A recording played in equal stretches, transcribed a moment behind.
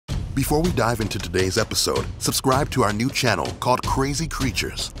Before we dive into today's episode, subscribe to our new channel called Crazy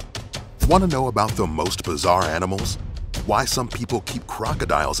Creatures. Want to know about the most bizarre animals? Why some people keep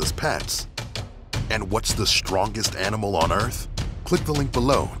crocodiles as pets? And what's the strongest animal on Earth? Click the link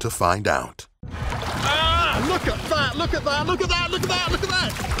below to find out. Ah! Look at that! Look at that! Look at that! Look at that! Look at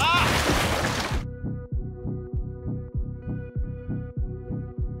that! Ah!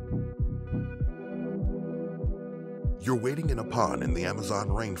 You're wading in a pond in the Amazon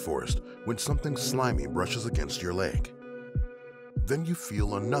rainforest when something slimy brushes against your leg. Then you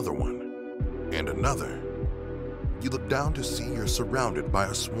feel another one, and another. You look down to see you're surrounded by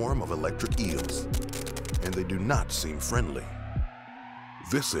a swarm of electric eels, and they do not seem friendly.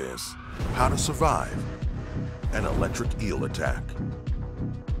 This is how to survive an electric eel attack.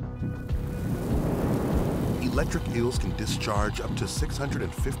 Electric eels can discharge up to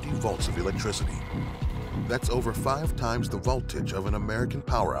 650 volts of electricity. That's over 5 times the voltage of an American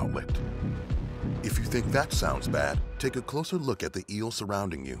power outlet. If you think that sounds bad, take a closer look at the eels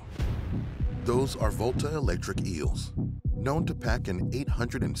surrounding you. Those are Volta electric eels, known to pack an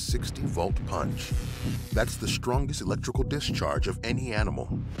 860-volt punch. That's the strongest electrical discharge of any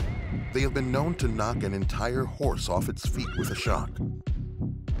animal. They have been known to knock an entire horse off its feet with a shock.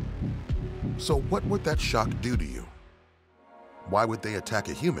 So what would that shock do to you? Why would they attack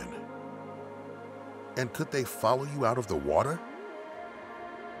a human? And could they follow you out of the water?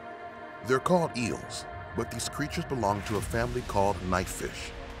 They're called eels, but these creatures belong to a family called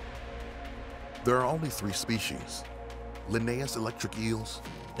knifefish. There are only 3 species. Linnaeus electric eels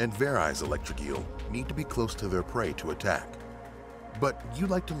and Very's electric eel need to be close to their prey to attack. But you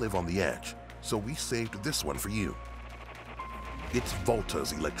like to live on the edge, so we saved this one for you. It's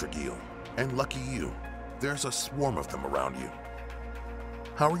Volta's electric eel, and lucky you, there's a swarm of them around you.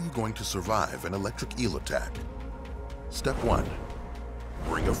 How are you going to survive an electric eel attack? Step 1.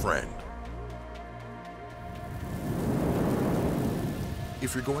 Bring a friend.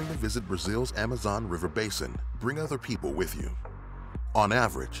 If you're going to visit Brazil's Amazon River Basin, bring other people with you. On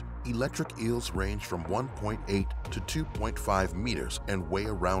average, electric eels range from 1.8 to 2.5 meters and weigh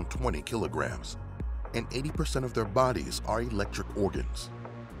around 20 kilograms, and 80% of their bodies are electric organs.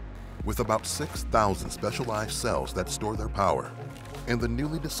 With about 6,000 specialized cells that store their power, and the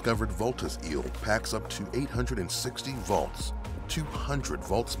newly discovered Volta's eel packs up to 860 volts, 200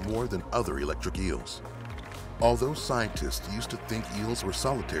 volts more than other electric eels. Although scientists used to think eels were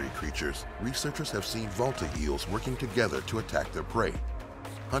solitary creatures, researchers have seen Volta eels working together to attack their prey,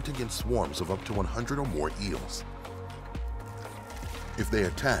 hunting in swarms of up to 100 or more eels. If they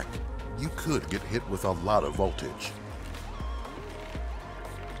attack, you could get hit with a lot of voltage.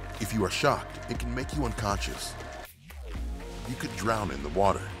 If you are shocked, it can make you unconscious. You could drown in the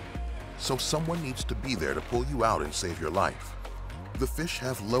water, so someone needs to be there to pull you out and save your life. The fish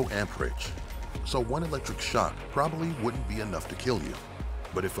have low amperage, so one electric shock probably wouldn't be enough to kill you.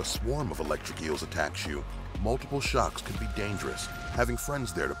 But if a swarm of electric eels attacks you, multiple shocks could be dangerous. Having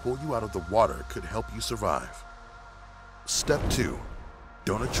friends there to pull you out of the water could help you survive. Step 2.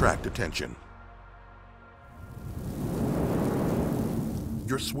 Don't attract attention.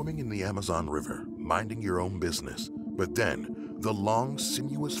 You're swimming in the Amazon River, minding your own business, but then the long,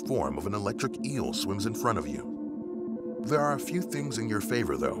 sinuous form of an electric eel swims in front of you. There are a few things in your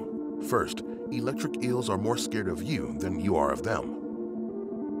favor, though. First, electric eels are more scared of you than you are of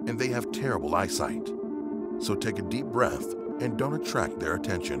them. And they have terrible eyesight. So take a deep breath and don't attract their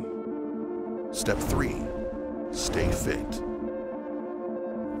attention. Step 3. Stay fit.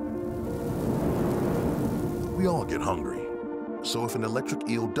 We all get hungry. So if an electric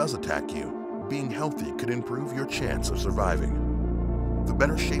eel does attack you, being healthy could improve your chance of surviving. The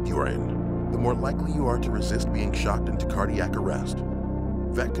better shape you are in, the more likely you are to resist being shocked into cardiac arrest.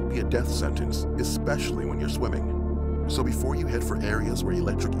 That could be a death sentence, especially when you're swimming. So before you head for areas where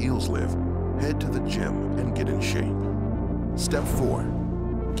electric eels live, head to the gym and get in shape. Step 4.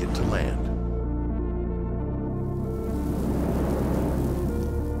 Get to land.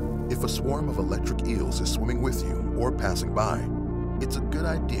 If a swarm of electric eels is swimming with you or passing by, it's a good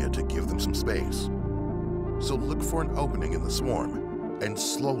idea to give them some space. So look for an opening in the swarm and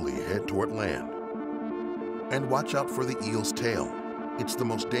slowly head toward land. And watch out for the eel's tail. It's the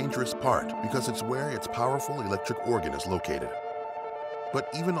most dangerous part because it's where its powerful electric organ is located. But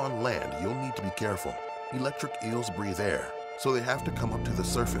even on land, you'll need to be careful. Electric eels breathe air, so they have to come up to the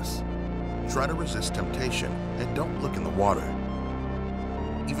surface. Try to resist temptation and don't look in the water.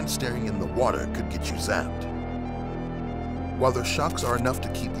 Even staring in the water could get you zapped. While their shocks are enough to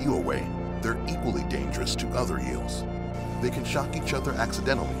keep you away, they're equally dangerous to other eels. They can shock each other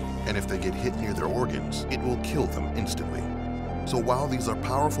accidentally, and if they get hit near their organs, it will kill them instantly. So while these are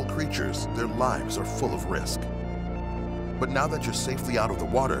powerful creatures, their lives are full of risk. But now that you're safely out of the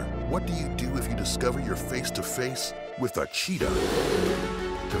water, what do you do if you discover you're face to face with a cheetah?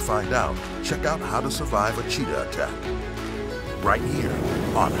 To find out, check out how to survive a cheetah attack. Right here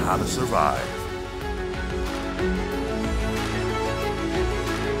on How to Survive.